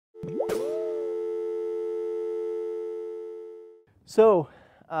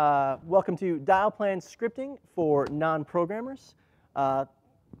Welcome to Dialplan scripting for non-programmers.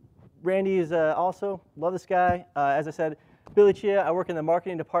 Randy is also, love this guy. As I said, Billy Chia, I work in the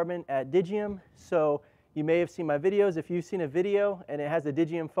marketing department at Digium. So you may have seen my videos. If you've seen a video and it has a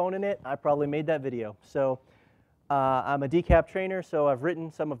Digium phone in it, I probably made that video. So I'm a decap trainer, so I've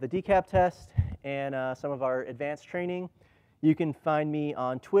written some of the decap tests and some of our advanced training. You can find me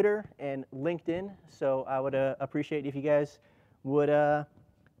on Twitter and LinkedIn. So I would appreciate if you guys would,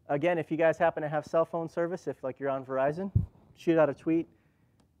 again, if you guys happen to have cell phone service, if like you're on Verizon, shoot out a tweet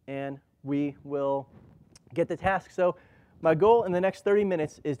and we will get the task. So my goal in the next 30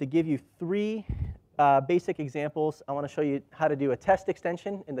 minutes is to give you three basic examples. I want to show you how to do a test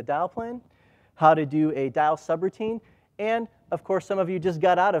extension in the Dialplan, how to do a dial subroutine, and of course some of you just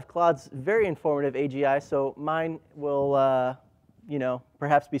got out of Claude's very informative AGI, so mine will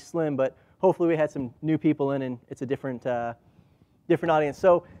perhaps be slim, but hopefully we had some new people in and it's a different audience.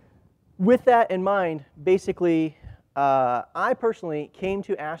 So with that in mind, basically, I personally came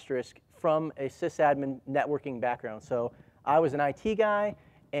to Asterisk from a sysadmin networking background. So I was an IT guy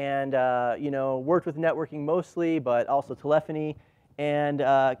and worked with networking mostly, but also telephony, and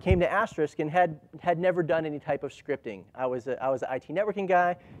came to Asterisk and had never done any type of scripting. I was an IT networking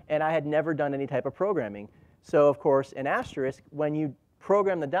guy, and I had never done any type of programming. So of course, in Asterisk, when you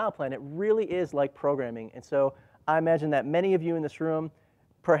program the Dialplan, it really is like programming. And so I imagine that many of you in this room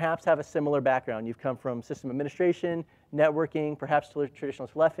perhaps have a similar background. You've come from system administration, networking, perhaps traditional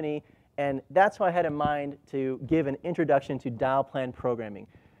telephony, and that's what I had in mind to give an introduction to Dialplan programming.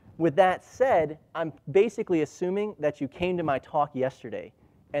 With that said, I'm basically assuming that you came to my talk yesterday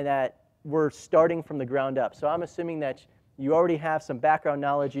and that we're starting from the ground up. So I'm assuming that you already have some background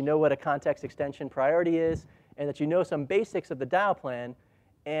knowledge, you know what a context extension priority is, and that you know some basics of the Dialplan.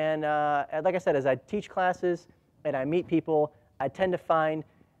 And like I said, as I teach classes and I meet people, I tend to find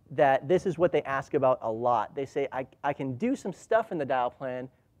that this is what they ask about a lot. They say, I can do some stuff in the Dialplan,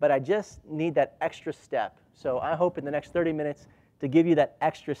 but I just need that extra step. So I hope in the next 30 minutes to give you that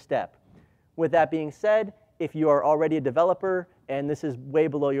extra step. With that being said, if you are already a developer and this is way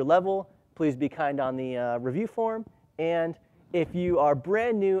below your level, please be kind on the review form. And if you are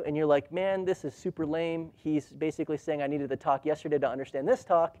brand new and you're like, man, this is super lame, he's basically saying I needed the talk yesterday to understand this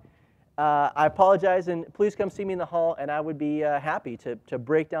talk, I apologize, and please come see me in the hall, and I would be happy to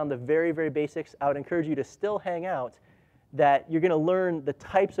break down the very, very basics. I would encourage you to still hang out, that you're going to learn the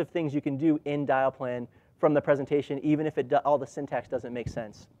types of things you can do in Dialplan from the presentation, even if all the syntax doesn't make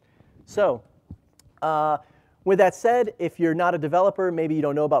sense. So with that said, if you're not a developer, maybe you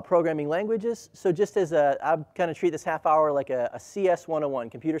don't know about programming languages. So just as I kind of treat this half hour like a CS 101,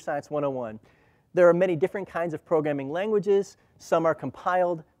 Computer Science 101. There are many different kinds of programming languages. Some are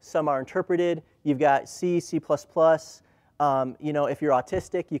compiled, some are interpreted. You've got C, C++. If you're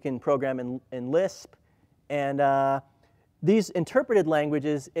autistic, you can program in Lisp. And these interpreted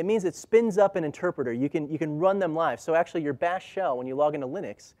languages, it means it spins up an interpreter. You can run them live. So actually, your bash shell, when you log into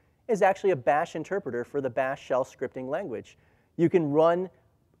Linux, is actually a bash interpreter for the bash shell scripting language. You can run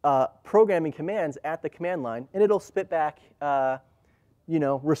programming commands at the command line, and it'll spit back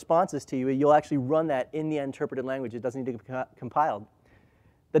responses to you. You'll actually run that in the interpreted language. It doesn't need to be compiled.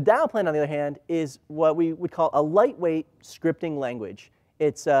 The Dialplan, on the other hand, is what we would call a lightweight scripting language.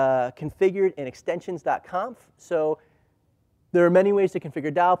 It's configured in extensions.conf. So there are many ways to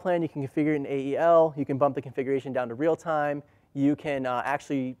configure Dialplan. You can configure it in AEL. You can bump the configuration down to real time. You can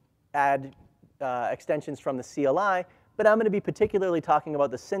actually add extensions from the CLI. But I'm going to be particularly talking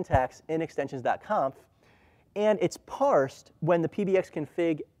about the syntax in extensions.conf. And it's parsed when the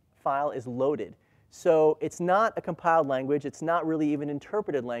pbxconfig file is loaded. So it's not a compiled language. It's not really even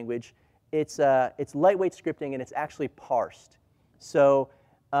interpreted language. It's lightweight scripting, and it's actually parsed. So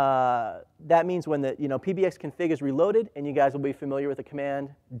that means when the pbxconfig is reloaded, and you guys will be familiar with the command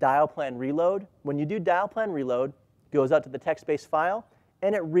dialplan reload. When you do dialplan reload, it goes out to the text-based file,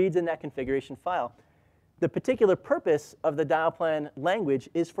 and it reads in that configuration file. The particular purpose of the Dialplan language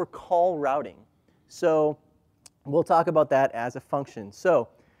is for call routing. So we'll talk about that as a function. So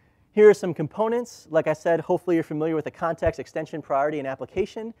here are some components. Like I said, hopefully you're familiar with the context, extension, priority, and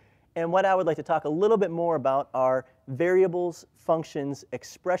application. And what I would like to talk a little bit more about are variables, functions,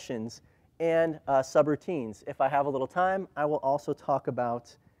 expressions, and subroutines. If I have a little time, I will also talk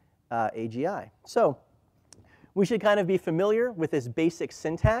about AGI. So we should kind of be familiar with this basic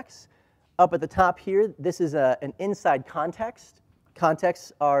syntax. Up at the top here, this is an inside context.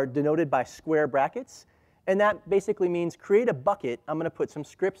 Contexts are denoted by square brackets. And that basically means create a bucket. I'm going to put some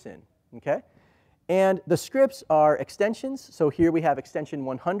scripts in. Okay? And the scripts are extensions. So here we have extension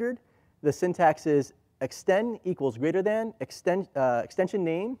 100. The syntax is extend equals greater than, extension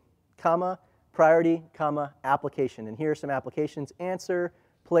name, comma, priority, comma, application. And here are some applications: answer,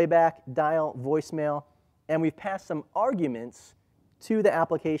 playback, dial, voicemail. And we've passed some arguments to the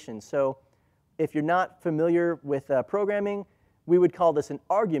application. So if you're not familiar with programming, we would call this an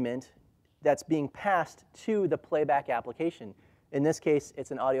argument that's being passed to the playback application. In this case,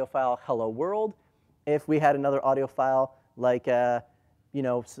 it's an audio file, hello world. If we had another audio file, like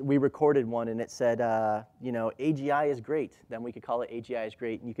we recorded one and it said, AGI is great, then we could call it AGI is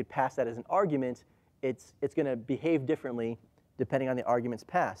great, and you could pass that as an argument. It's going to behave differently depending on the arguments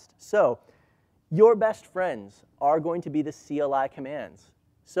passed. So your best friends are going to be the CLI commands.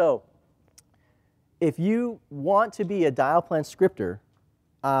 So if you want to be a Dialplan scripter,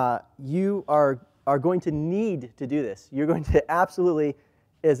 you are going to need to do this. You're going to absolutely,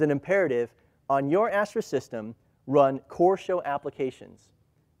 as an imperative, on your Astra system, run core show applications.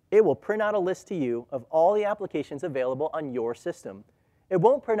 It will print out a list to you of all the applications available on your system. It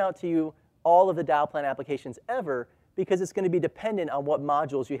won't print out to you all of the Dialplan applications ever, because it's going to be dependent on what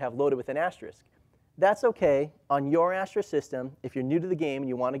modules you have loaded within Asterisk. That's okay. On your Astra system, if you're new to the game and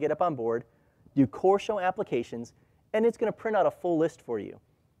you want to get up on board, do core show applications, and it's going to print out a full list for you.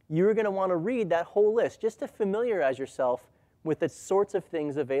 You're going to want to read that whole list just to familiarize yourself with the sorts of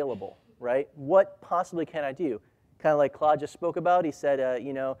things available, right? What possibly can I do? Kind of like Claude just spoke about. He said,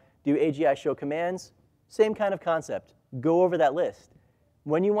 do AGI show commands? Same kind of concept. Go over that list.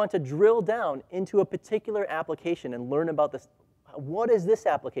 When you want to drill down into a particular application and learn about this, what does this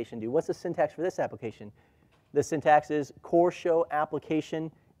application do? What's the syntax for this application? The syntax is core show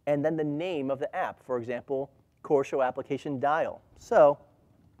application and then the name of the app. For example, core show application dial. So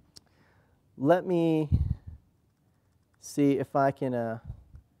let me see if I can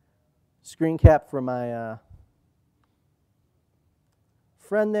screen cap for my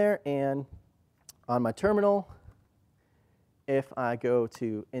friend there, and on my terminal, if I go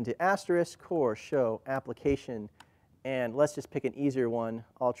into asterisk core show application, and let's just pick an easier one,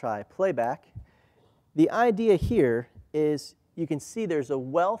 I'll try playback. The idea here is you can see there's a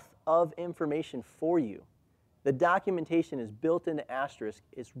wealth of information for you. The documentation is built into asterisk.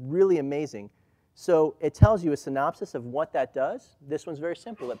 It's really amazing. So it tells you a synopsis of what that does. This one's very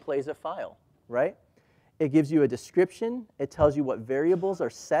simple. It plays a file, right? It gives you a description. It tells you what variables are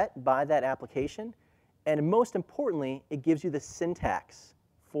set by that application. And most importantly, it gives you the syntax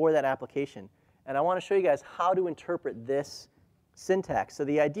for that application. And I want to show you guys how to interpret this syntax. So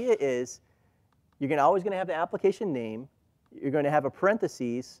the idea is you're always going to have the application name. You're going to have a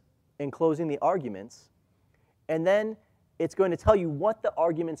parentheses enclosing the arguments. And then it's going to tell you what the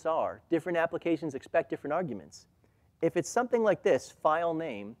arguments are. Different applications expect different arguments. If it's something like this, file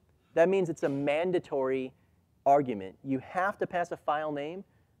name, that means it's a mandatory argument. You have to pass a file name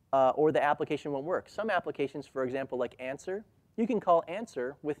or the application won't work. Some applications, for example, like answer, you can call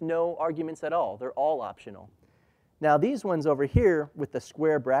answer with no arguments at all. They're all optional. Now these ones over here with the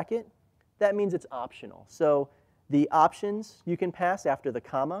square bracket, that means it's optional. So the options you can pass after the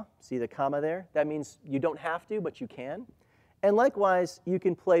comma, see the comma there? That means you don't have to, but you can. And likewise, you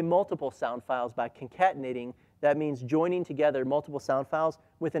can play multiple sound files by concatenating. That means joining together multiple sound files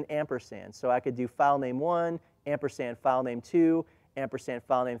with an ampersand. So I could do file name 1, ampersand file name 2, ampersand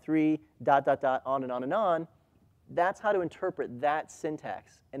file name 3, dot, dot, dot, on and on and on. That's how to interpret that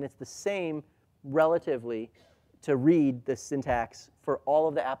syntax. And it's the same relatively to read the syntax for all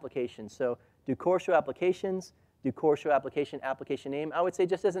of the applications. So do core show applications, do core show application name. I would say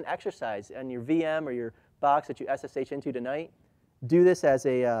just as an exercise on your VM or your box that you SSH into tonight, do this as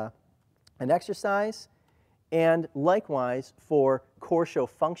an exercise. And likewise for core show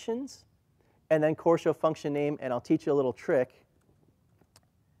functions, and then core show function name, and I'll teach you a little trick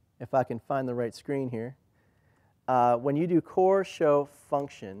if I can find the right screen here. When you do core show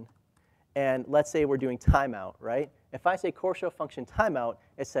function, and let's say we're doing timeout, right? If I say core show function timeout,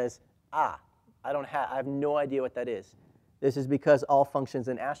 it says, I have no idea what that is. This is because all functions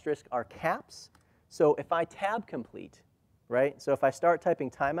in asterisk are caps. So if I tab complete, right? So if I start typing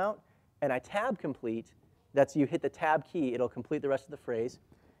timeout and I tab complete, that's you hit the tab key, it'll complete the rest of the phrase.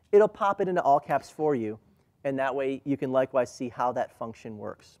 It'll pop it into all caps for you, and that way you can likewise see how that function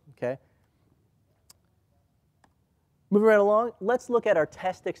works, okay? Moving right along, let's look at our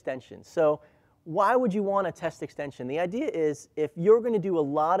test extension. So why would you want a test extension? The idea is if you're going to do a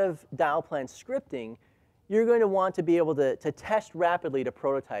lot of Dialplan scripting, you're going to want to be able to test rapidly to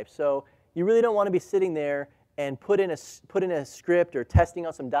prototype. So you really don't want to be sitting there and put in a script or testing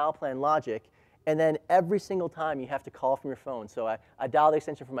out some Dialplan logic, and then every single time you have to call from your phone. So I dial the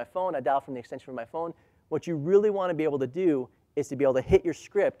extension from my phone, I dial from the extension from my phone. What you really want to be able to do is to be able to hit your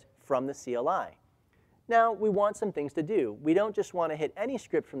script from the CLI. Now, we want some things to do. We don't just want to hit any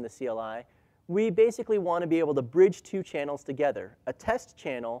script from the CLI. We basically want to be able to bridge two channels together, a test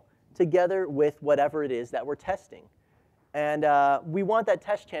channel together with whatever it is that we're testing. And we want that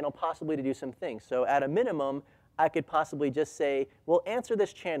test channel possibly to do some things. So at a minimum, I could possibly just say, well, answer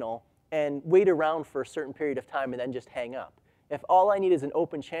this channel and wait around for a certain period of time and then just hang up. If all I need is an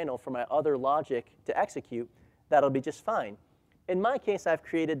open channel for my other logic to execute, that'll be just fine. In my case, I've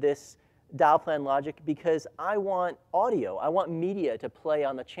created this Dialplan logic because I want audio. I want media to play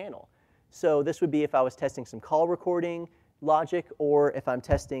on the channel. So this would be if I was testing some call recording logic, or if I'm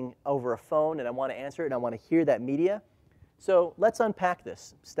testing over a phone and I want to answer it and I want to hear that media. So let's unpack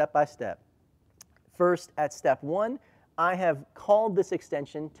this step by step. First, at step 1, I have called this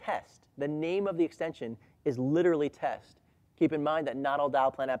extension test. The name of the extension is literally test. Keep in mind that not all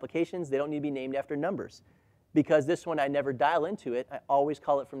Dialplan applications, they don't need to be named after numbers. Because this one I never dial into it, I always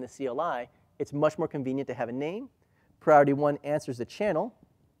call it from the CLI. It's much more convenient to have a name. Priority 1 answers the channel.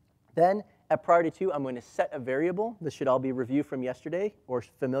 Then at priority 2, I'm going to set a variable. This should all be review from yesterday or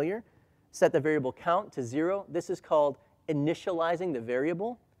familiar. Set the variable count to 0. This is called initializing the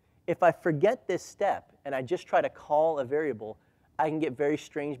variable. If I forget this step and I just try to call a variable, I can get very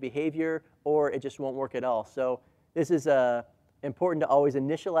strange behavior or it just won't work at all. So this is important to always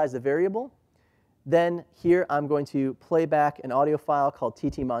initialize the variable. Then here I'm going to play back an audio file called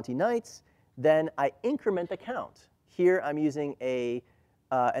TT Monty Nights. Then I increment the count. Here I'm using an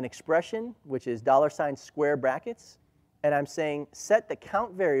expression, which is $square brackets. And I'm saying set the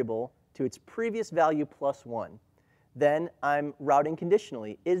count variable to its previous value plus 1. Then I'm routing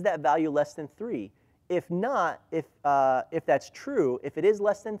conditionally. Is that value less than 3? If not, if that's true, if it is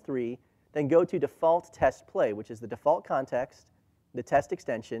less than 3, then go to default test play, which is the default context, the test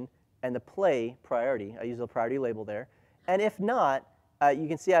extension, and the play priority. I use a priority label there. And if not, you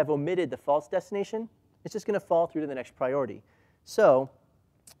can see I've omitted the false destination. It's just going to fall through to the next priority. So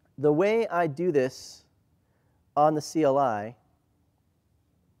the way I do this on the CLI,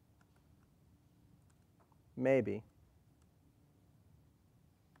 maybe,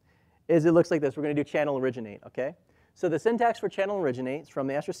 is it looks like this. We're going to do channel originate, OK? So the syntax for channel originate is from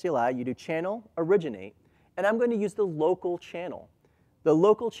the Astro CLI. You do channel originate. And I'm going to use the local channel. The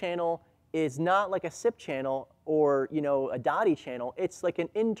local channel is not like a SIP channel or a DOTI channel. It's like an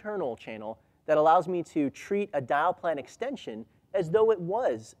internal channel that allows me to treat a Dialplan extension as though it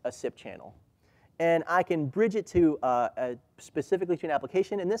was a SIP channel. And I can bridge it to specifically to an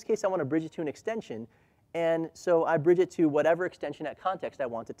application. In this case, I want to bridge it to an extension. And so I bridge it to whatever extension at context I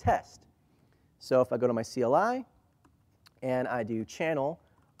want to test. So if I go to my CLI and I do channel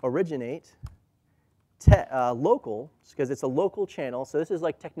originate local, because it's a local channel. So this is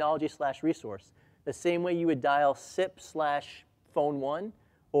like technology/resource. The same way you would dial SIP/phone1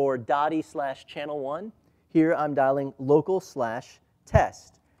 or DOTI/channel1. Here I'm dialing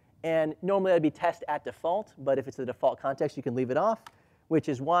local/test. And normally that'd be test at default, but if it's the default context, you can leave it off, which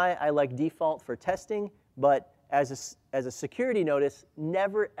is why I like default for testing. But as a security notice,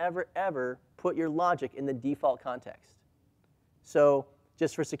 never, ever, ever put your logic in the default context. So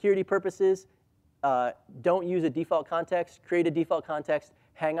just for security purposes, don't use a default context, create a default context,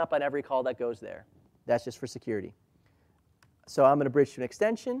 hang up on every call that goes there. That's just for security. So I'm going to bridge to an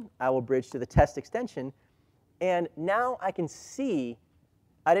extension. I will bridge to the test extension. And now I can see,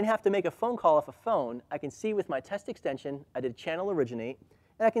 I didn't have to make a phone call off a phone. I can see with my test extension, I did channel originate,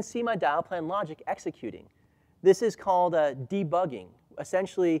 and I can see my Dialplan logic executing. This is called debugging.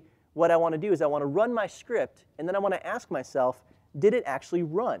 Essentially, what I want to do is I want to run my script, and then I want to ask myself, did it actually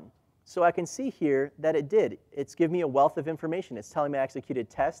run? So I can see here that it did. It's giving me a wealth of information. It's telling me I executed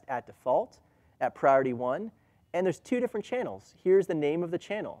test at default, at priority 1, and there's 2 different channels. Here's the name of the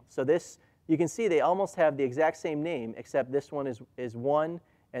channel. So this, you can see they almost have the exact same name, except this one is 1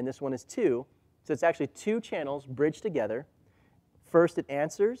 and this one is 2. So it's actually 2 channels bridged together. First it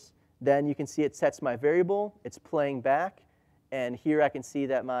answers, then you can see it sets my variable, it's playing back, and here I can see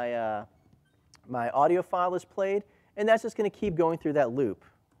that my, my audio file is played, and that's just going to keep going through that loop.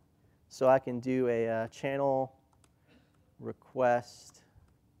 So I can do a channel request,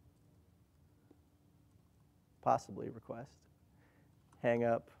 possibly request, hang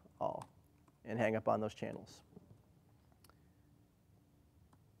up all, and hang up on those channels.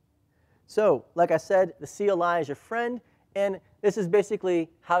 So like I said, the CLI is your friend, and this is basically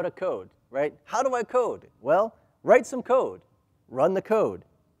how to code, right? How do I code? Well, write some code, run the code,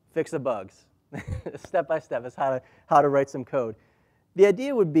 fix the bugs. Step by step is how to write some code. The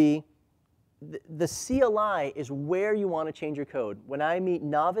idea would be the CLI is where you want to change your code. When I meet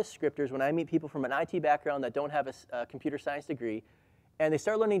novice scripters, when I meet people from an IT background that don't have a computer science degree, and they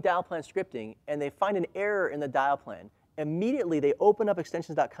start learning Dialplan scripting, and they find an error in the Dialplan. Immediately, they open up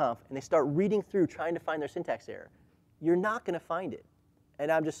extensions.conf, and they start reading through trying to find their syntax error. You're not going to find it.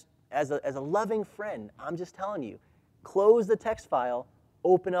 And I'm just, as a loving friend, I'm just telling you, close the text file,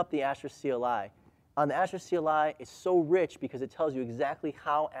 open up the Asterisk CLI. On the Asterisk CLI, it's so rich because it tells you exactly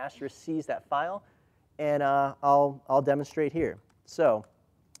how Asterisk sees that file. And I'll demonstrate here. So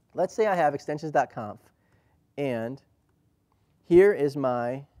let's say I have extensions.conf, and here is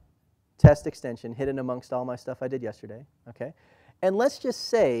my test extension hidden amongst all my stuff I did yesterday. Okay, and let's just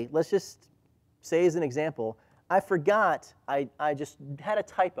say as an example, I forgot, I just had a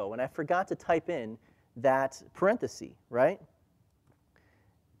typo, and I forgot to type in that parenthesis, right?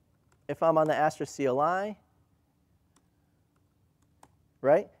 If I'm on the Asterisk CLI,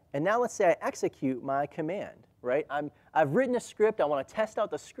 right? And now let's say I execute my command, right? I've written a script. I want to test out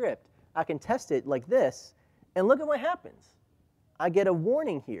the script. I can test it like this, and look at what happens. I get a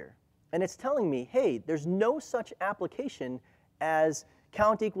warning here, and it's telling me, hey, there's no such application as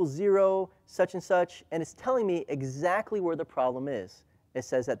count equals 0, such and such, and it's telling me exactly where the problem is. It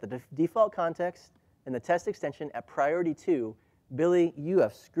says that the default context and the test extension at priority 2, Billy, you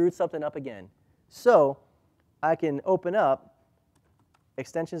have screwed something up again. So I can open up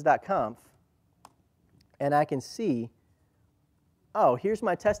extensions.conf, and I can see, oh, here's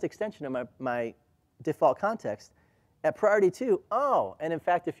my test extension of my default context. At priority 2, oh, and in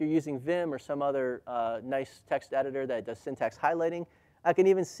fact, if you're using Vim or some other nice text editor that does syntax highlighting, I can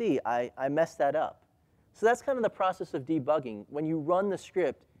even see I messed that up. So that's kind of the process of debugging. When you run the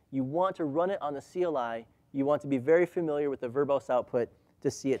script, you want to run it on the CLI. You want to be very familiar with the verbose output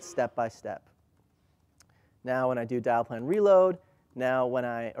to see it step by step. Now when I do Dialplan reload, now when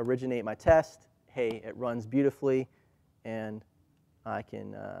I originate my test, hey, it runs beautifully, and I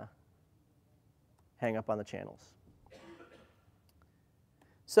can hang up on the channels.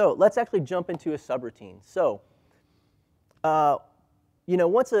 So let's actually jump into a subroutine. So, you know,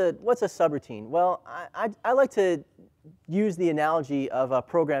 what's a subroutine? Well, I like to use the analogy of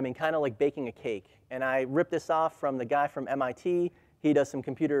programming kind of like baking a cake. And I ripped this off from the guy from MIT. He does some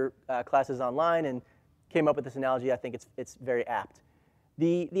computer classes online and came up with this analogy. I think it's very apt.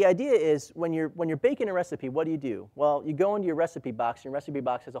 The idea is when you're baking a recipe, what do? Well, you go into your recipe box, and your recipe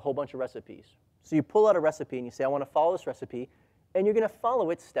box has a whole bunch of recipes. So you pull out a recipe, and you say, I want to follow this recipe, and you're going to follow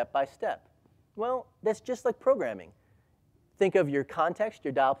it step by step. Well, that's just like programming. Think of your context,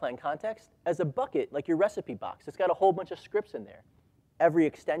 your Dialplan context, as a bucket, like your recipe box. It's got a whole bunch of scripts in there. Every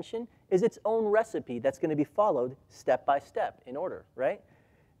extension is its own recipe that's going to be followed step by step in order, right?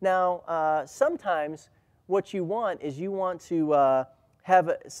 Now, sometimes what you want is you want to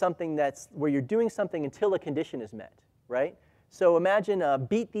have something that's where you're doing something until a condition is met, right? So imagine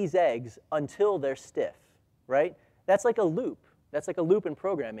beat these eggs until they're stiff, right? That's like a loop. That's like a loop in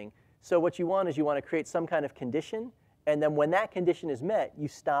programming. So what you want is you want to create some kind of condition, and then when that condition is met, you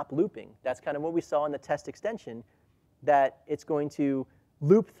stop looping. That's kind of what we saw in the test extension, that it's going to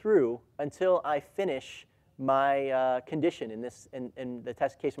loop through until I finish my condition. In the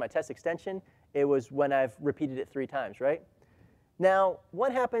case of my test extension, it was when I've repeated it 3 times, right? Now,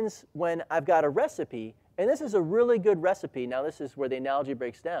 what happens when I've got a recipe, and this is a really good recipe. Now, this is where the analogy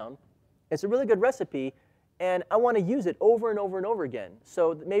breaks down. It's a really good recipe, and I want to use it over and over and over again.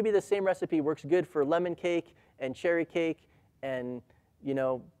 So maybe the same recipe works good for lemon cake and cherry cake and, you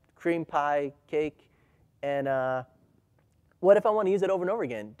know, cream pie cake. And what if I want to use it over and over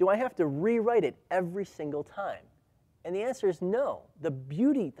again? Do I have to rewrite it every single time? And the answer is no. The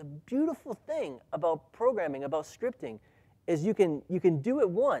beautiful thing about programming, about scripting, is you can do it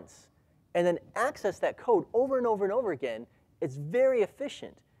once and then access that code over and over and over again. It's very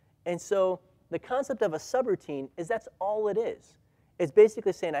efficient. And so the concept of a subroutine is that's all it is. It's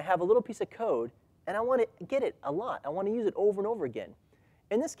basically saying I have a little piece of code, and I want to get it a lot. I want to use it over and over again.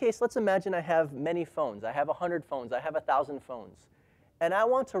 In this case, let's imagine I have many phones. I have 100 phones. I have 1,000 phones. And I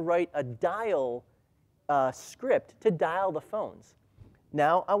want to write a dial script to dial the phones.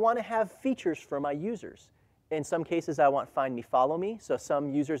 Now, I want to have features for my users. In some cases, I want Find Me, Follow Me. So some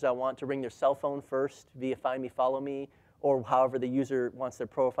users I want to ring their cell phone first via Find Me, Follow Me, or however the user wants their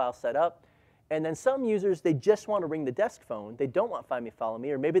profile set up. And then some users, they just want to ring the desk phone. They don't want Find Me, Follow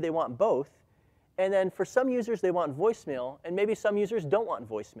Me, or maybe they want both. And then for some users, they want voicemail, and maybe some users don't want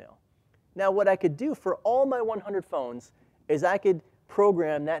voicemail. Now, what I could do for all my 100 phones is I could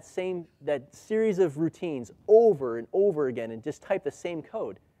program that series of routines over and over again and just type the same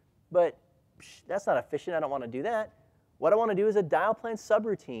code. But that's not efficient. I don't want to do that. What I want to do is a Dialplan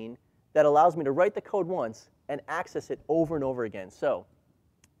subroutine that allows me to write the code once and access it over and over again. So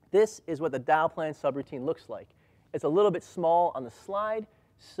this is what the Dialplan subroutine looks like. It's a little bit small on the slide,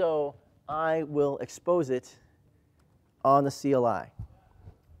 so I will expose it on the CLI,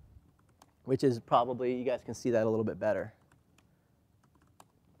 which is probably, you guys can see that a little bit better.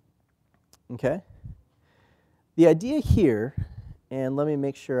 Okay? The idea here, and let me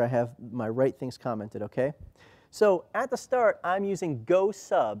make sure I have my right things commented, okay? So at the start, I'm using go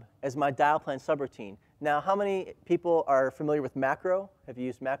sub as my Dialplan subroutine. Now, how many people are familiar with macro? Have you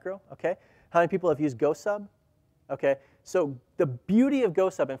used macro? Okay. How many people have used go sub? Okay. So the beauty of go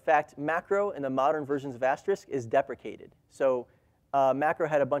sub, in fact, macro in the modern versions of Asterisk is deprecated. So macro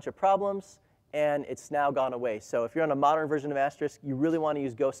had a bunch of problems, and it's now gone away. So if you're on a modern version of Asterisk, you really want to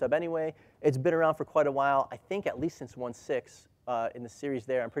use go sub anyway. It's been around for quite a while, I think at least since 1.6 in the series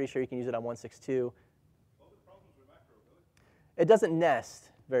there. I'm pretty sure you can use it on 1.6.2. It doesn't nest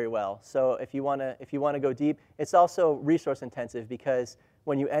very well. So if you want to go deep, it's also resource intensive because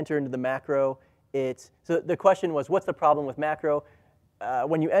when you enter into the macro, so the question was, what's the problem with macro?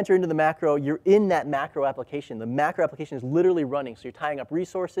 When you enter into the macro, you're in that macro application. The macro application is literally running, so you're tying up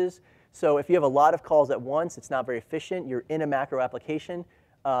resources. So if you have a lot of calls at once, it's not very efficient. You're in a macro application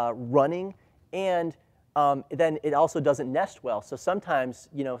running, and then it also doesn't nest well. So sometimes,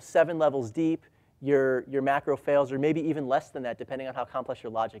 7 levels deep, your macro fails, or maybe even less than that, depending on how complex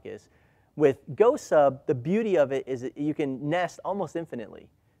your logic is. With go sub, the beauty of it is that you can nest almost infinitely.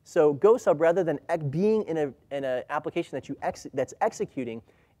 So go sub, rather than being in an application that's executing,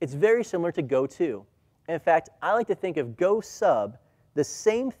 it's very similar to go to. In fact, I like to think of go sub the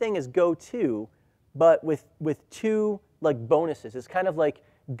same thing as go to, but with two bonuses. It's kind of like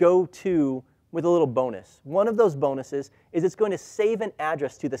go to with a little bonus. One of those bonuses is it's going to save an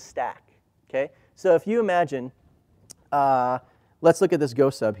address to the stack. Okay? So if you imagine, let's look at this go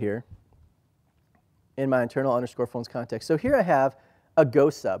sub here in my internal underscore phones context. So here I have a go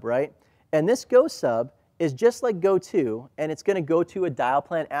sub, right? And this go sub is just like go to, and it's going to go to a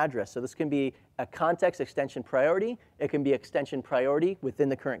Dialplan address. So this can be a context extension priority. It can be extension priority within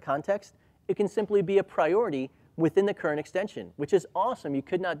the current context. It can simply be a priority within the current extension, which is awesome. You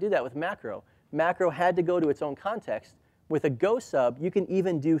could not do that with macro. Macro had to go to its own context. With a go sub, you can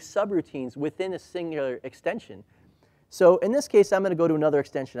even do subroutines within a singular extension. So in this case, I'm going to go to another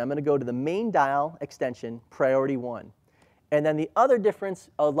extension. I'm going to go to the main dial extension, priority 1. And then the other difference,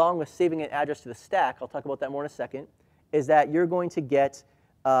 along with saving an address to the stack, I'll talk about that more in a second, is that you're going to get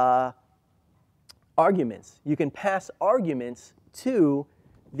arguments. You can pass arguments to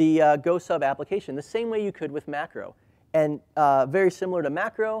the go sub application the same way you could with macro. And very similar to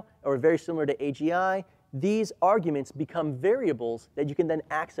macro, or very similar to AGI, these arguments become variables that you can then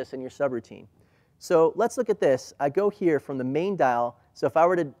access in your subroutine. So let's look at this. I go here from the main dial. So if I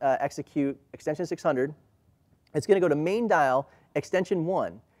were to execute extension 600, it's going to go to main dial extension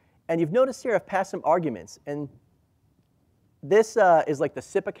 1. And you've noticed here I've passed some arguments. And this is like the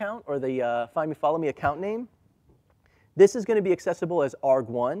SIP account, or the Find Me, Follow Me account name. This is going to be accessible as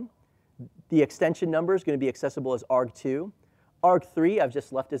arg1. The extension number is going to be accessible as arg2. arg3 I've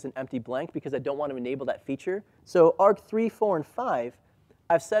just left as an empty blank because I don't want to enable that feature. So arg3, 4, and 5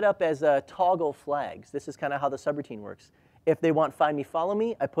 I've set up as toggle flags. This is kind of how the subroutine works. If they want Find Me, Follow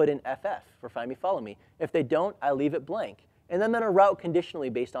Me, I put in FF for Find Me, Follow Me. If they don't, I leave it blank. And then I'm going to route conditionally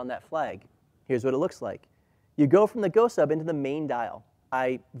based on that flag. Here's what it looks like. You go from the go sub into the main dial.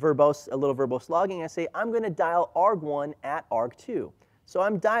 I verbose a little verbose logging. I say, I'm going to dial arg1 at arg2. So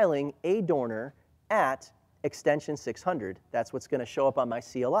I'm dialing a Dorner at extension 600. That's what's going to show up on my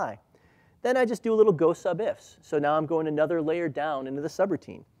CLI. Then I just do a little go sub ifs. So now I'm going another layer down into the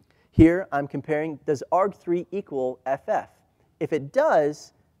subroutine. Here I'm comparing, does arg3 equal FF? If it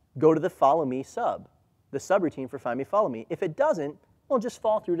does, go to the follow me sub, the subroutine for Find Me, Follow Me. If it doesn't, well, just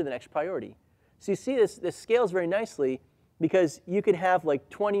fall through to the next priority. So you see this scales very nicely because you could have like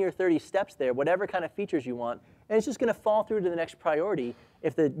 20 or 30 steps there, whatever kind of features you want, and it's just going to fall through to the next priority.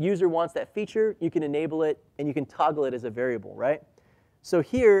 If the user wants that feature, you can enable it, and you can toggle it as a variable, right? So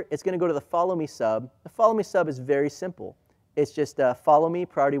here, it's going to go to the follow me sub. The follow me sub is very simple. It's just follow me,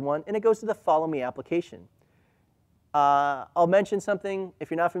 priority 1, and it goes to the follow me application. I'll mention something,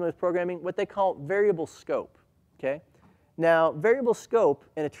 if you're not familiar with programming, what they call variable scope. Okay? Now, variable scope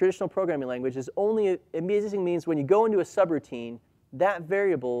in a traditional programming language is only, it basically means when you go into a subroutine, that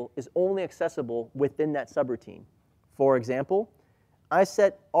variable is only accessible within that subroutine. For example, I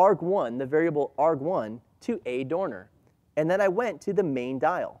set arg1, the variable arg1, to a Dorner. And then I went to the main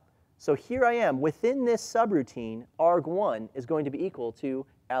dial. So here I am. Within this subroutine, arg1 is going to be equal to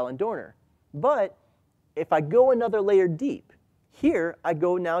Alan Dorner. But if I go another layer deep, here I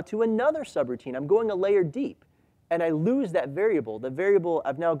go now to another subroutine. I'm going a layer deep. And I lose that variable. The variable,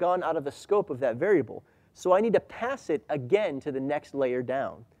 I've now gone out of the scope of that variable. So I need to pass it again to the next layer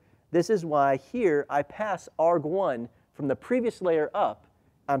down. This is why here I pass arg1 from the previous layer up.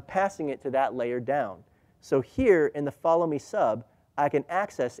 I'm passing it to that layer down. So here in the follow me sub, I can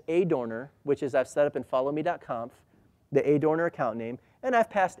access adorner, which is I've set up in followme.conf, the adorner account name, and I've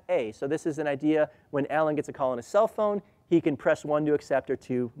passed A. So this is an idea when Alan gets a call on his cell phone, he can press 1 to accept or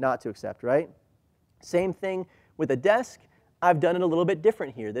 2 not to accept, right? Same thing with a desk. I've done it a little bit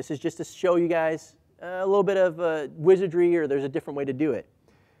different here. This is just to show you guys a little bit of wizardry, or there's a different way to do it.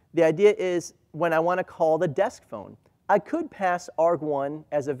 The idea is when I want to call the desk phone, I could pass arg1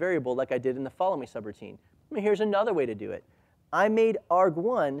 as a variable like I did in the follow me subroutine. I mean, here's another way to do it. I made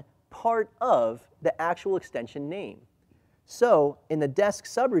arg1 part of the actual extension name. So in the desk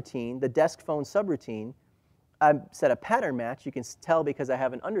subroutine, the desk phone subroutine, I set a pattern match. You can tell because I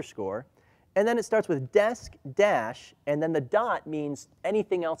have an underscore. And then it starts with desk dash, and then the dot means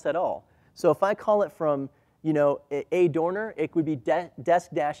anything else at all. So if I call it from, you know, adorner, it would be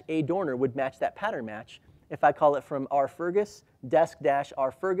desk dash adorner would match that pattern match. If I call it from rfergus, desk dash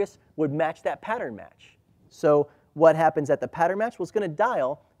rfergus would match that pattern match. So what happens at the pattern match? Well, it's going to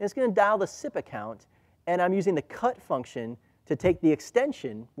dial, and it's going to dial the SIP account, and I'm using the cut function to take the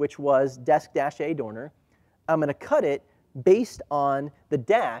extension, which was desk dash adorner. I'm going to cut it based on the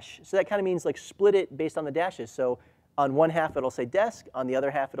dash. So that kind of means like split it based on the dashes. So on one half it'll say desk, on the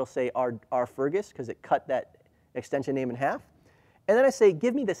other half it'll say rfergus because it cut that extension name in half. And then I say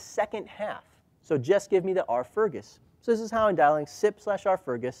give me the second half. So just give me the rfergus. So this is how I'm dialing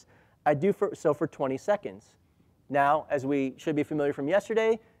SIP/rfergus. I do so for 20 seconds. Now, as we should be familiar from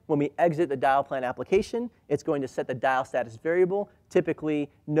yesterday, when we exit the Dialplan application, it's going to set the dial status variable, typically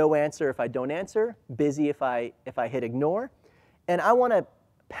no answer if I don't answer, busy if I hit ignore. And I want to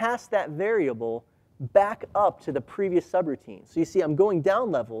pass that variable back up to the previous subroutine. So you see I'm going down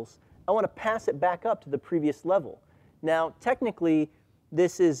levels. I want to pass it back up to the previous level. Now, technically,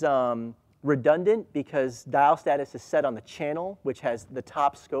 this is redundant because dial status is set on the channel, which has the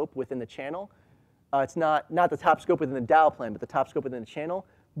top scope within the channel. It's not the top scope within the Dialplan, but the top scope within the channel.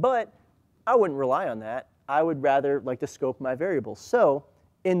 But I wouldn't rely on that. I would rather like to scope my variables. So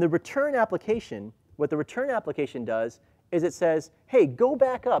in the return application, what the return application does is it says, hey, go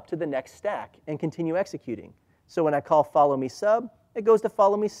back up to the next stack and continue executing. So when I call follow me sub, it goes to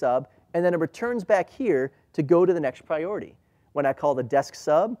follow me sub, and then it returns back here to go to the next priority. When I call the desk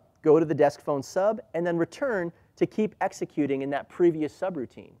sub, go to the desk phone sub, and then return to keep executing in that previous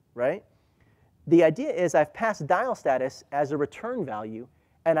subroutine, right? The idea is I've passed dial status as a return value,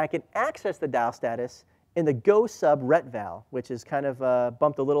 and I can access the dial status in the go sub ret val, which is kind of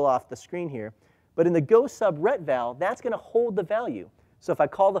bumped a little off the screen here. But in the go sub ret val, that's going to hold the value. So if I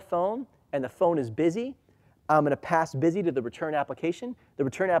call the phone and the phone is busy, I'm going to pass busy to the return application. The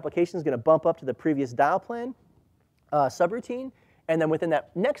return application is going to bump up to the previous Dialplan subroutine. And then within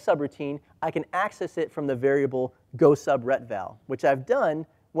that next subroutine, I can access it from the variable go sub ret val, which I've done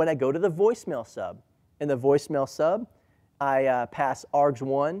when I go to the voicemail sub. In the voicemail sub, I pass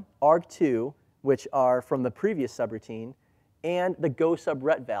args1, arg2, which are from the previous subroutine, and the go sub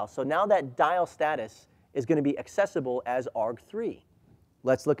ret val. So now that dial status is going to be accessible as arg3.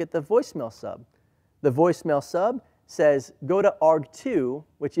 Let's look at the voicemail sub. The voicemail sub says go to arg2,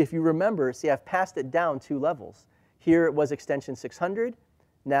 which if you remember, see I've passed it down 2 levels. Here it was extension 600.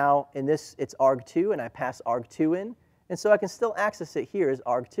 Now in this it's arg2, and I pass arg2 in. And so I can still access it here as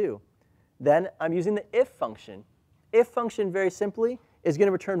arg2. Then I'm using the if function. If function, very simply, is going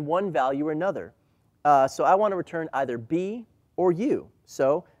to return one value or another. So I want to return either B or U.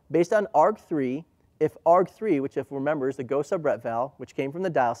 So based on arg3, if arg3, which if remember is the go sub ret val, which came from the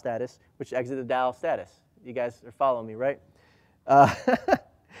dial status, which exited the dial status. You guys are following me, right?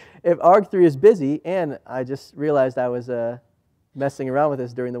 If arg3 is busy, and I just realized I was messing around with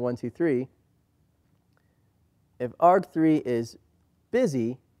this during the 1, 2, 3. If arg3 is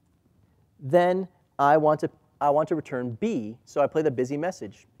busy, then I want to return B, so I play the busy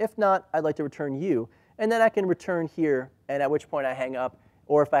message. If not, I'd like to return U, and then I can return here, and at which point I hang up,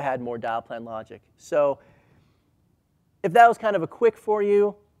 or if I had more Dialplan logic. So if that was kind of a quick for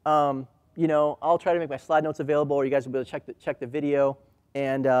you, you know, I'll try to make my slide notes available, or you guys will be able to check the video,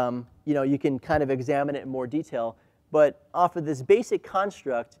 and you know, you can kind of examine it in more detail. But off of this basic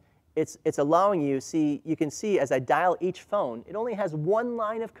construct, it's allowing you, you can see as I dial each phone, it only has 1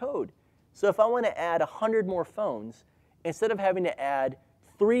 line of code. So if I want to add 100 more phones, instead of having to add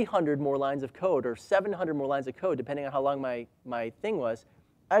 300 more lines of code or 700 more lines of code, depending on how long my thing was,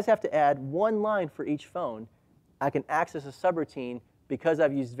 I just have to add 1 line for each phone. I can access a subroutine because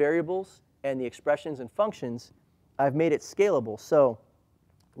I've used variables and the expressions and functions. I've made it scalable. So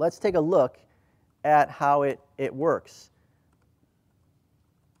let's take a look at how it works.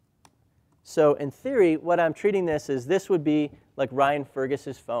 So in theory, what I'm treating this is this would be like Ryan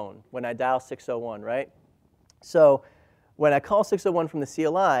Fergus's phone when I dial 601, right? So when I call 601 from the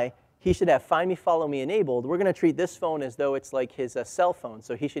CLI, he should have Find Me, Follow Me enabled. We're going to treat this phone as though it's like his cell phone.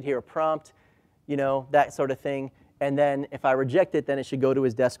 So he should hear a prompt, you know, that sort of thing. And then if I reject it, then it should go to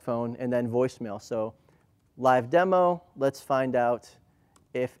his desk phone and then voicemail. So live demo, let's find out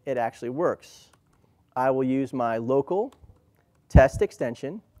if it actually works. I will use my local test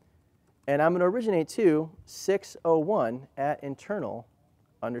extension. And I'm going to originate to 601 at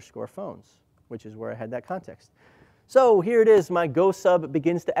internal_phones, which is where I had that context. So here it is. My go sub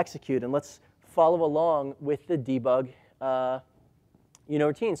begins to execute. And let's follow along with the debug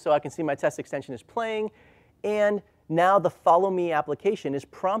routine. So I can see my test extension is playing. And now the follow me application is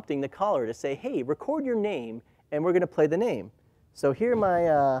prompting the caller to say, hey, record your name, and we're going to play the name. So here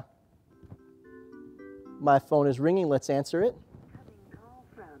my phone is ringing. Let's answer it.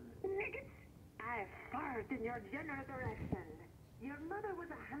 In your general direction. Your mother was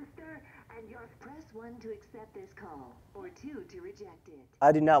a hamster, and you're press 1 to accept this call, or 2 to reject it.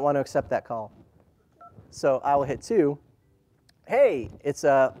 I do not want to accept that call. So I will hit 2. Hey, it's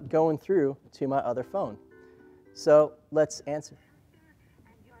going through to my other phone. So let's answer.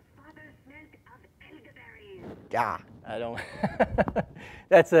 And your father's milk of elderberries. Gah, I don't.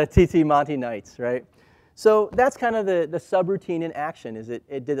 That's TT Monty Nights, right? So that's kind of the subroutine in action. Is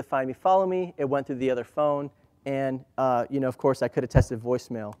it did the Find Me, Follow Me. It went through the other phone. And, of course, I could have tested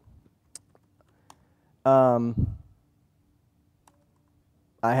voicemail. I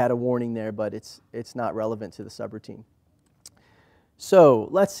had a warning there, but it's not relevant to the subroutine. So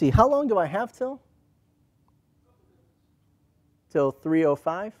let's see. How long do I have till? Till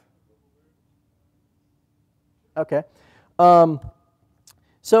 3:05? OK.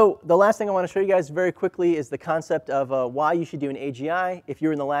 So the last thing I want to show you guys very quickly is the concept of why you should do an AGI. If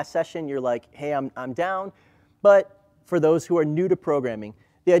you're in the last session, you're like, hey, I'm down. But for those who are new to programming,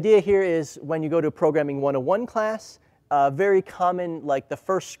 the idea here is when you go to a Programming 101 class, very common, like the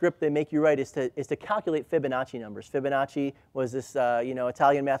first script they make you write is to calculate Fibonacci numbers. Fibonacci was this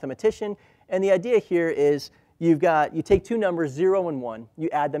Italian mathematician. And the idea here is you take two numbers, 0 and 1. You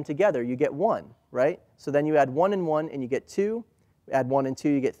add them together. You get 1, right? So then you add 1 and 1, and you get 2. Add 1 and 2,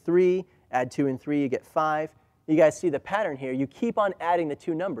 you get 3. Add 2 and 3, you get 5. You guys see the pattern here. You keep on adding the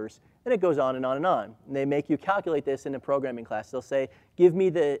two numbers, and it goes on and on and on. And they make you calculate this in a programming class. They'll say,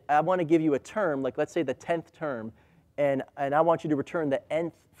 I want to give you a term, like let's say the 10th term, and I want you to return the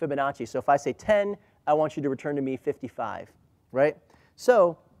nth Fibonacci. So if I say 10, I want you to return to me 55, right?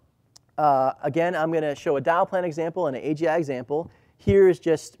 So again, I'm going to show a Dialplan example and an AGI example. Here is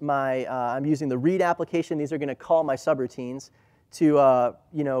just I'm using the read application. These are going to call my subroutines to,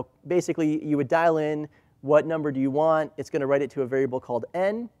 basically you would dial in what number do you want. It's going to write it to a variable called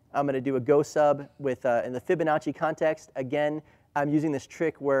n. I'm going to do a go sub with in the Fibonacci context. Again, I'm using this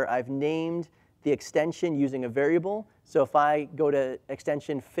trick where I've named the extension using a variable. So if I go to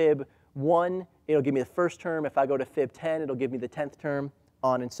extension fib1, it'll give me the first term. If I go to fib10, it'll give me the 10th term,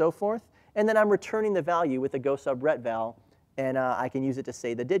 on and so forth. And then I'm returning the value with a go sub ret val, and I can use it to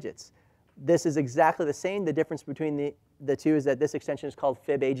say the digits. This is exactly the same. The difference between the two is that this extension is called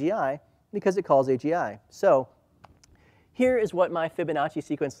fib-AGI because it calls AGI. So here is what my Fibonacci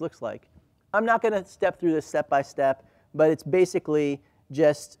sequence looks like. I'm not going to step through this step by step, but it's basically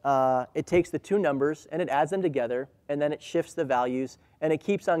just it takes the two numbers and it adds them together, and then it shifts the values, and it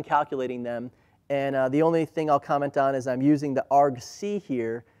keeps on calculating them. And the only thing I'll comment on is I'm using the argc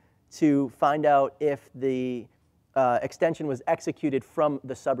here to find out if the extension was executed from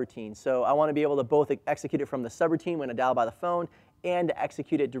the subroutine. So I want to be able to both execute it from the subroutine when I dial by the phone and to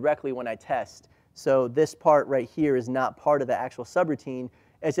execute it directly when I test. So this part right here is not part of the actual subroutine.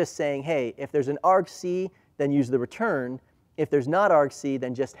 It's just saying, hey, if there's an argc, then use the return. If there's not argc,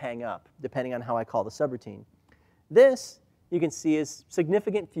 then just hang up, depending on how I call the subroutine. This, you can see, is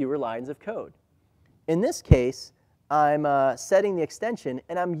significant fewer lines of code. In this case, I'm setting the extension,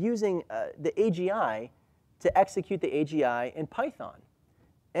 and I'm using the AGI to execute the AGI in Python.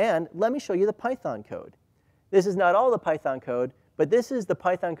 And let me show you the Python code. This is not all the Python code, but this is the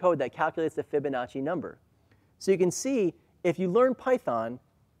Python code that calculates the Fibonacci number. So you can see, if you learn Python,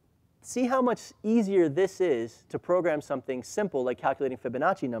 see how much easier this is to program something simple like calculating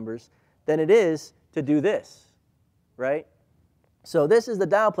Fibonacci numbers than it is to do this, right? So this is the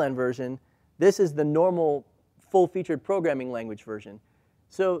Dialplan version. This is the normal full-featured programming language version.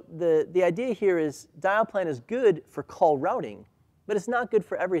 So the idea here is Dialplan is good for call routing, but it's not good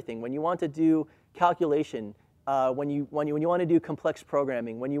for everything. When you want to do calculation, when you want to do complex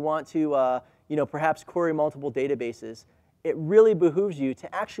programming, when you want to perhaps query multiple databases, it really behooves you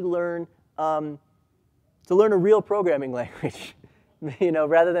to actually learn a real programming language,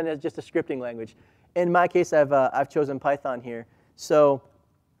 rather than just a scripting language. In my case, I've chosen Python here, so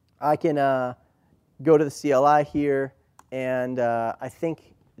I can go to the CLI here, and I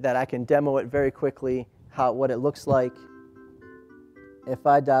think that I can demo it very quickly what it looks like. If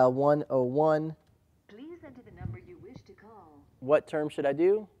I dial 101, Please enter the number you wish to call. what term should I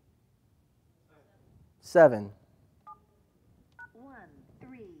do? 7. 1,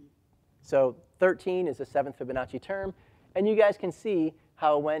 3. So 13 is the 7th Fibonacci term. And you guys can see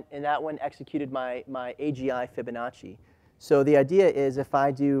how it went, and that one executed my AGI Fibonacci. So the idea is if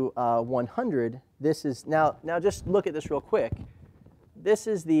I do 100, this is, now just look at this real quick. This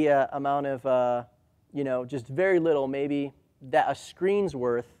is the amount of, just very little, maybe that a screen's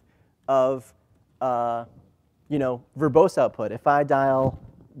worth of, verbose output. If I dial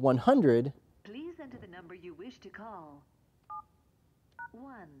 100, Please enter the number you wish to call.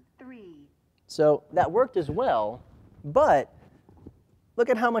 1, 3. so that worked as well, but look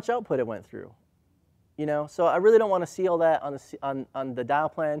at how much output it went through. So I really don't want to see all that on the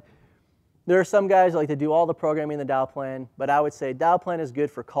Dialplan. There are some guys that like to do all the programming in the Dialplan, but I would say Dialplan is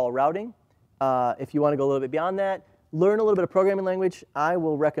good for call routing. If you want to go a little bit beyond that, learn a little bit of programming language, I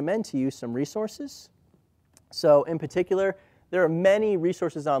will recommend to you some resources. So in particular, there are many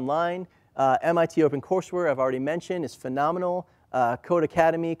resources online. MIT OpenCourseWare, I've already mentioned, is phenomenal. Code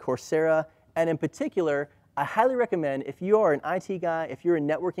Academy, Coursera, and in particular, I highly recommend if you are an IT guy, if you're a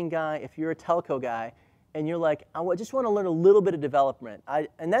networking guy, if you're a telco guy, and you're like, I just want to learn a little bit of development.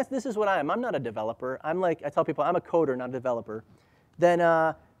 This is what I am. I'm not a developer. I tell people I'm a coder, not a developer. Then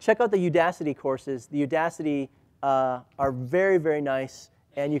check out the Udacity courses. The Udacity are very, very nice,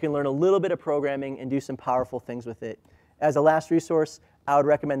 and you can learn a little bit of programming and do some powerful things with it. As a last resource, I would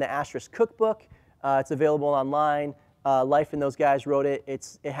recommend the Asterisk Cookbook. It's available online. Life and those guys wrote it.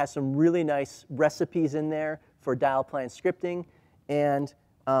 It has some really nice recipes in there for Dialplan scripting. And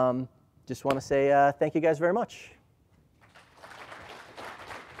just want to say thank you guys very much.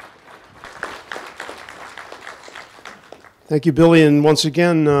 Thank you, Billy. And once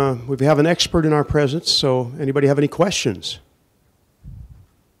again, we have an expert in our presence, so anybody have any questions?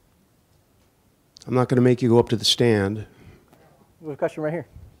 I'm not going to make you go up to the stand. We have a question right here.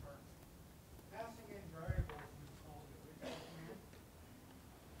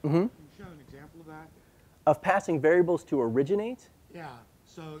 Mm-hmm. Can you show an example of that? Of passing variables to originate? Yeah.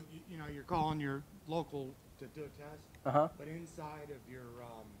 So you're calling your local to do a test, but inside your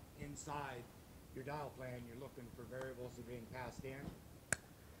Dialplan, you're looking for variables that are being passed in.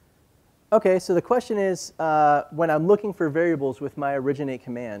 Okay, so the question is when I'm looking for variables with my originate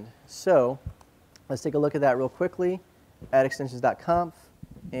command. So let's take a look at that real quickly at extensions.conf,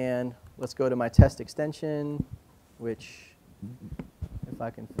 and let's go to my test extension, which if I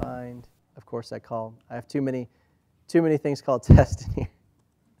can find, of course I have too many things called test in here.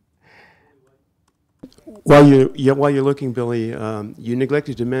 While you're looking, Billy, you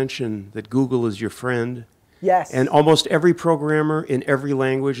neglected to mention that Google is your friend. Yes. And almost every programmer in every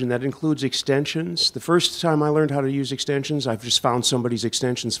language, and that includes extensions. The first time I learned how to use extensions, I've just found somebody's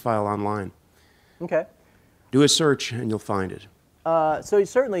extensions file online. Okay. Do a search and you'll find it. So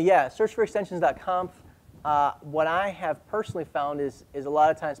certainly, yeah, search for extensions.conf. What I have personally found is a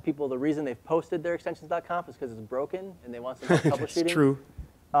lot of times people, the reason they've posted their extensions.conf is because it's broken and they want some help troubleshooting. That's true.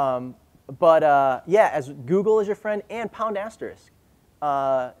 Yeah, as Google is your friend and pound asterisk.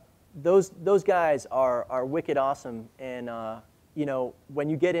 Those guys are wicked awesome. And when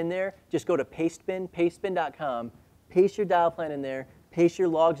you get in there, just go to pastebin.com, paste your Dialplan in there, paste your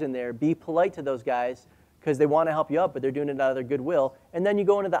logs in there, be polite to those guys because they want to help you out, but they're doing it out of their goodwill. And then you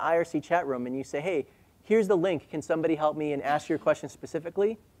go into the IRC chat room and you say, hey, here's the link. Can somebody help me and ask your question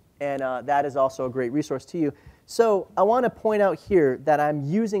specifically? And that is also a great resource to you. So I want to point out here that I'm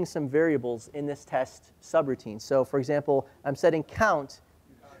using some variables in this test subroutine. So for example, I'm setting count.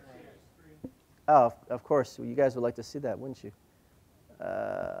 Oh, of course, you guys would like to see that, wouldn't you?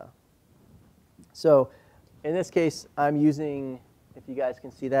 So in this case, I'm using, if you guys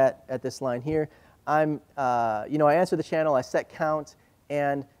can see that at this line here, I answer the channel, I set count,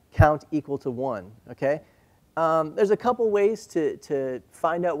 and count equal to 1, okay? There's a couple ways to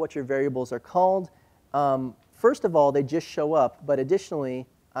find out what your variables are called. First of all, they just show up, but additionally,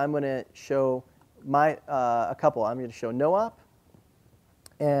 I'm going to show a couple. I'm going to show no-op,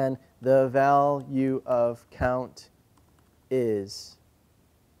 and the value of count is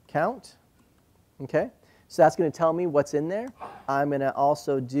count, okay? So that's going to tell me what's in there. I'm going to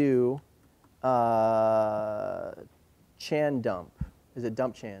also do chan dump. Is it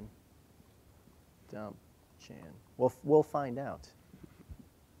dump chan? dump chan. We'll find out.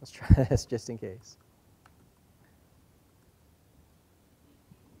 Let's try this just in case.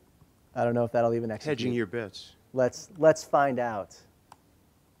 I don't know if that'll even execute. Hedging your bets. Let's find out.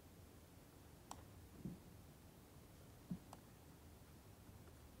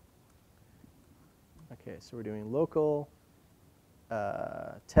 Okay, so we're doing local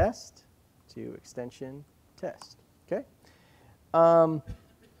test to extension test. Okay.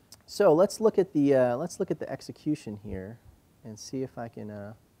 So let's look at the execution here and see if I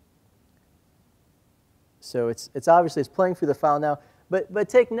can. So it's obviously playing through the file now, but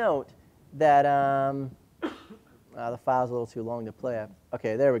take note that the file's a little too long to play.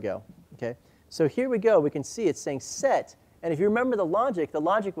 Okay, there we go. Okay, so here we go. We can see it's saying set, and if you remember the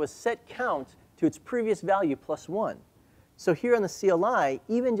logic was set count to its previous value plus 1. So here on the CLI,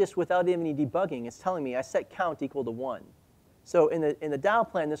 even just without any debugging, it's telling me I set count equal to 1. So in the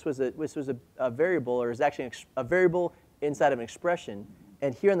Dialplan, this was a variable, or is actually a variable inside of an expression.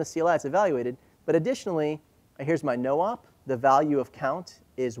 And here in the CLI, it's evaluated. But additionally, here's my no-op. The value of count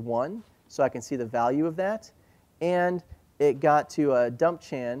is 1, so I can see the value of that. And it got to a dump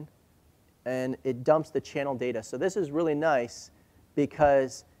chan, and it dumps the channel data. So this is really nice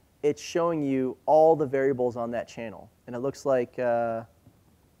because it's showing you all the variables on that channel. And it looks like chan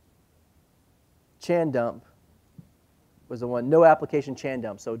dump was the one, no application chan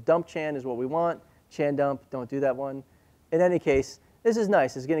dump. So dump chan is what we want. Chan dump, don't do that one. In any case, this is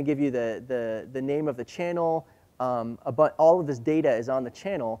nice. It's going to give you the name of the channel. All of this data is on the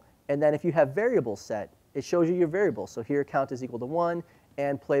channel. And then if you have variables set, it shows you your variables. So here count is equal to 1,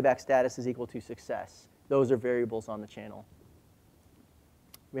 and playback status is equal to success. Those are variables on the channel.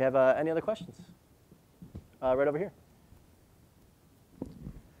 We have any other questions? Right over here.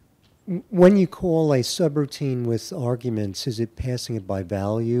 When you call a subroutine with arguments, is it passing it by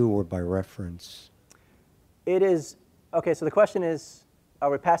value or by reference? It is, okay, so the question is,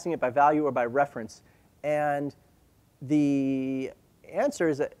 are we passing it by value or by reference? And the answer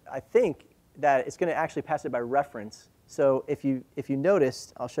is that I think that it's going to actually pass it by reference. So if you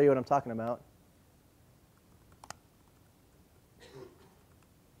noticed, I'll show you what I'm talking about.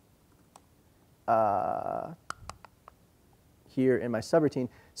 Here in my subroutine.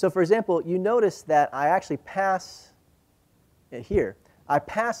 So for example, you notice that I actually pass here. I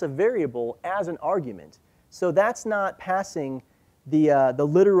pass a variable as an argument. So that's not passing the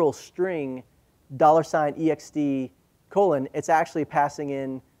literal string $ext : it's actually passing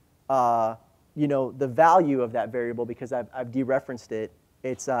in the value of that variable because I've dereferenced it.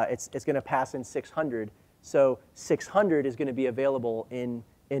 It's going to pass in 600. So 600 is going to be available in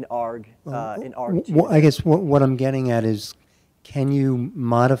arg arg2. Well, I guess what I'm getting at is, can you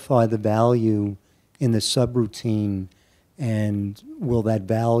modify the value in the subroutine, and will that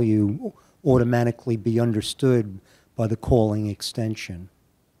value automatically be understood by the calling extension?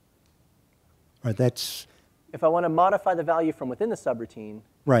 Right, that's if I want to modify the value from within the subroutine.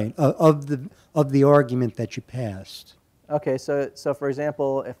 Right, of the argument that you passed. Okay, so for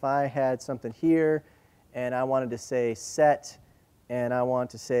example, if I had something here, and I wanted to say set, and I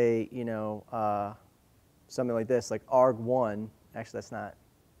want to say something like this, like arg1. Actually, that's not.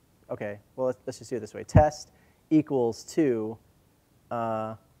 Okay, well let's just do it this way. Test equals to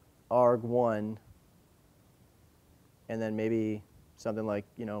arg1, and then maybe something like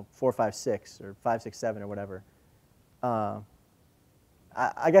 456 or 567 or whatever.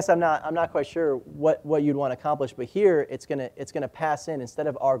 I guess I'm not quite sure what you'd want to accomplish, but here it's gonna pass in, instead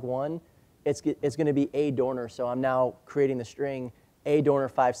of arg1, it's gonna be a donor. So I'm now creating the string a donor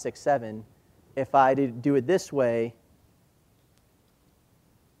 567. If I do it this way,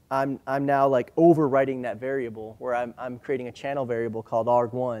 I'm now like overwriting that variable where I'm creating a channel variable called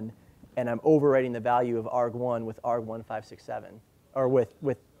arg1, and I'm overwriting the value of arg1 with arg1 567, or with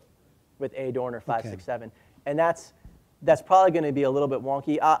a donor 567, okay. And that's probably going to be a little bit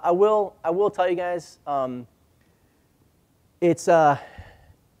wonky. I will tell you guys, it's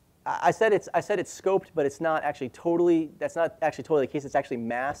I said it's scoped, but it's not actually totally. That's not actually totally the case. It's actually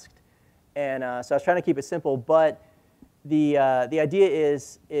masked, and so I was trying to keep it simple. But the idea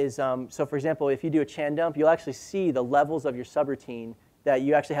is so for example, if you do a chan dump, you'll actually see the levels of your subroutine, that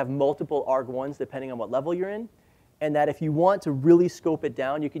you actually have multiple arg1s depending on what level you're in, and that if you want to really scope it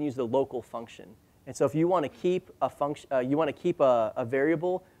down, you can use the local function. And so if you want to keep a function, you want to keep a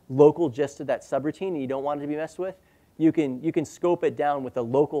variable local just to that subroutine, and you don't want it to be messed with, you can scope it down with a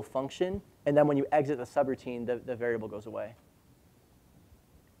local function, and then when you exit the subroutine, the variable goes away.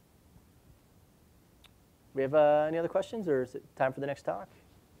 We have any other questions, or is it time for the next talk?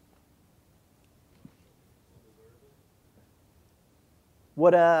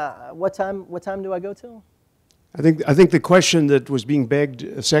 What time do I go till? I think the question that was being begged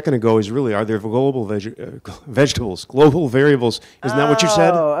a second ago is really, are there global vegetables, global variables? Isn't that what you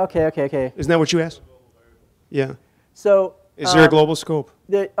said? Oh, okay. Isn't that what you asked? Yeah. So Is there a global scope?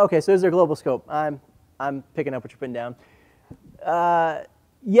 Okay, so is there a global scope? I'm picking up what you're putting down.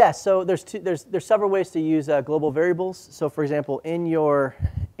 Yes, so there's several ways to use global variables. So for example, in your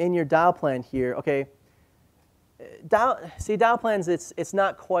Dialplan here, okay, Dialplans, it's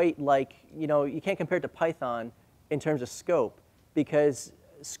not quite like, you can't compare it to Python in terms of scope, because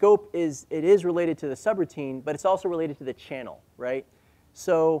scope is related to the subroutine, but it's also related to the channel, right?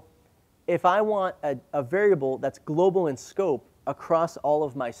 So if I want a variable that's global in scope across all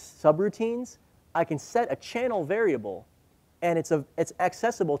of my subroutines, I can set a channel variable, and it's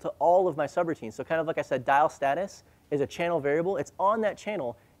accessible to all of my subroutines. So kind of like I said, dial status is a channel variable. It's on that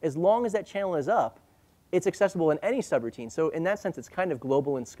channel. As long as that channel is up, it's accessible in any subroutine. So in that sense, it's kind of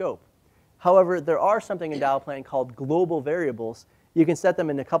global in scope. However, there are something in Dialplan called global variables. You can set them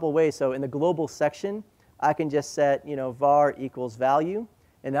in a couple ways. So in the global section, I can just set var equals value.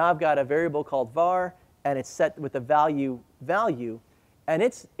 And now I've got a variable called var, and it's set with the value. And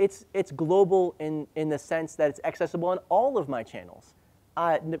it's global in the sense that it's accessible on all of my channels.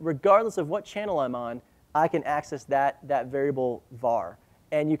 Regardless of what channel I'm on, I can access that variable var.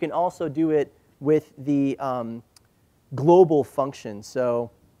 And you can also do it with the global function.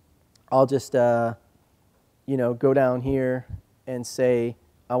 So I'll just go down here and say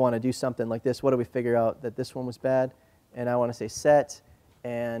I want to do something like this. What do we figure out that this one was bad? And I want to say set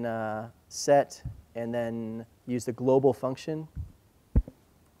and then use the global function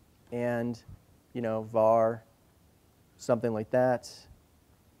and var something like that.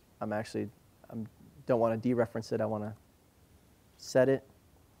 I don't want to dereference it. I want to set it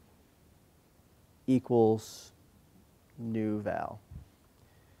equals new val.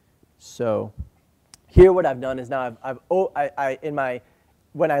 So here what I've done is now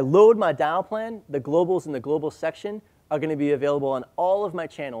when I load my Dialplan, the globals in the global section are going to be available on all of my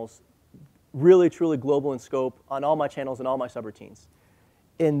channels, really truly global in scope, on all my channels and all my subroutines.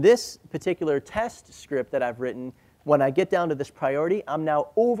 In this particular test script that I've written, when I get down to this priority, I'm now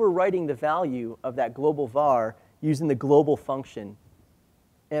overwriting the value of that global var using the global function,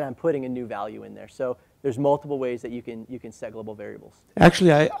 and I'm putting a new value in there. So there's multiple ways that you can set global variables.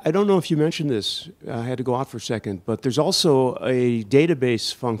 Actually, I don't know if you mentioned this. I had to go out for a second. But there's also a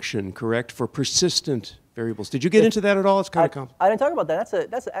database function, correct, for persistent variables. Did you get into that at all? It's kind of complicated. I didn't talk about that.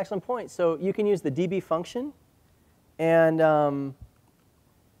 That's an excellent point. So you can use the db function. And the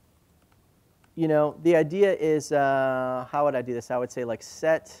idea is, how would I do this? I would say like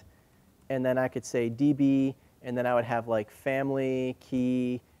set, and then I could say db, and then I would have like family,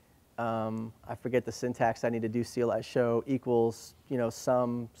 key, I forget the syntax I need to do CLI show equals,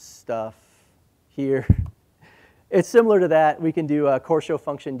 some stuff here. It's similar to that. We can do a core show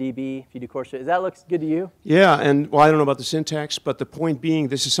function db if you do core show. Does that look good to you? Yeah, and well, I don't know about the syntax, but the point being,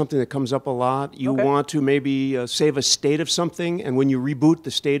 this is something that comes up a lot. You want to maybe save a state of something, and when you reboot,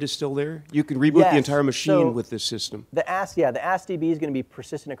 the state is still there. You can reboot the entire machine with this system. The AskDB is going to be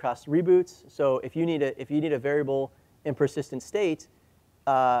persistent across reboots. So if you need a variable in persistent state,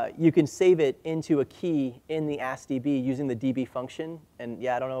 you can save it into a key in the AskDB using the db function. And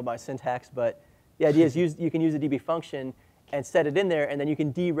yeah, I don't know my syntax, but the idea is you can use the db function and set it in there, and then you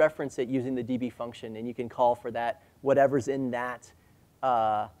can dereference it using the db function, and you can call for that whatever's in that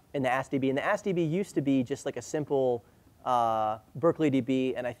in the AskDB. And the AskDB used to be just like a simple Berkeley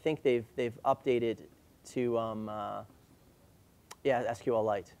DB, and I think they've updated to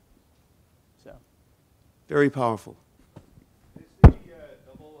SQLite. So very powerful. Is the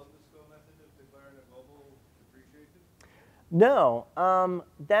double underscore method of declaring a global depreciated? No,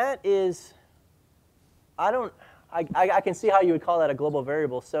 that is. I can see how you would call that a global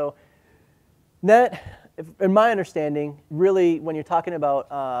variable. So that, in my understanding, really when you're talking about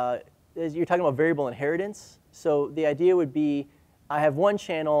variable inheritance. So the idea would be I have one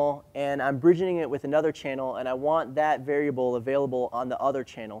channel and I'm bridging it with another channel, and I want that variable available on the other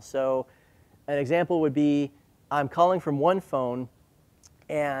channel. So an example would be I'm calling from one phone,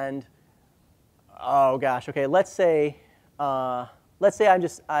 and oh gosh, okay, let's say I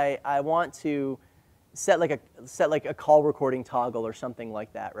want to set like a call recording toggle or something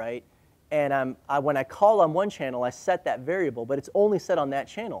like that, right? And when I call on one channel, I set that variable, but it's only set on that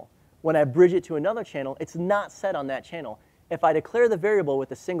channel. When I bridge it to another channel, it's not set on that channel. If I declare the variable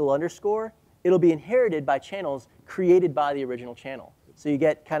with a single underscore, it'll be inherited by channels created by the original channel. So you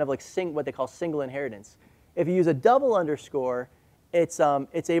get kind of like what they call single inheritance. If you use a double underscore, it's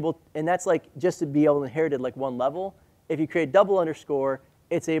able, and that's like just to be able to inherit it like one level. If you create double underscore,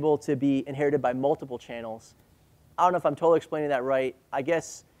 it's able to be inherited by multiple channels. I don't know if I'm totally explaining that right. I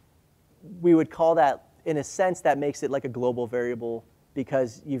guess we would call that, in a sense, that makes it like a global variable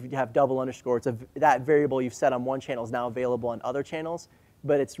because you have double underscore. It's that variable you've set on one channel is now available on other channels,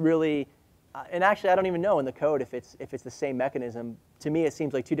 but it's really, and actually I don't even know in the code if it's the same mechanism. To me, it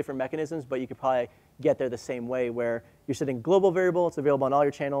seems like two different mechanisms, but you could probably get there the same way where you're setting global variable, it's available on all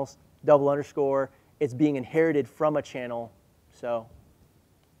your channels, double underscore, it's being inherited from a channel. So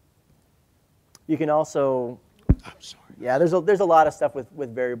you can also, I'm sorry. yeah, there's a lot of stuff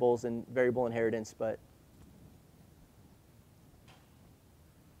with variables and variable inheritance, but.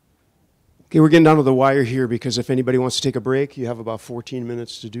 Okay, we're getting down to the wire here because if anybody wants to take a break, you have about 14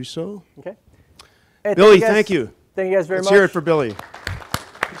 minutes to do so. Okay. Hey, Billy, thank you. Thank you guys very much. Let's hear it for Billy.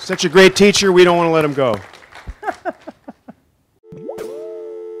 Such a great teacher, we don't want to let him go.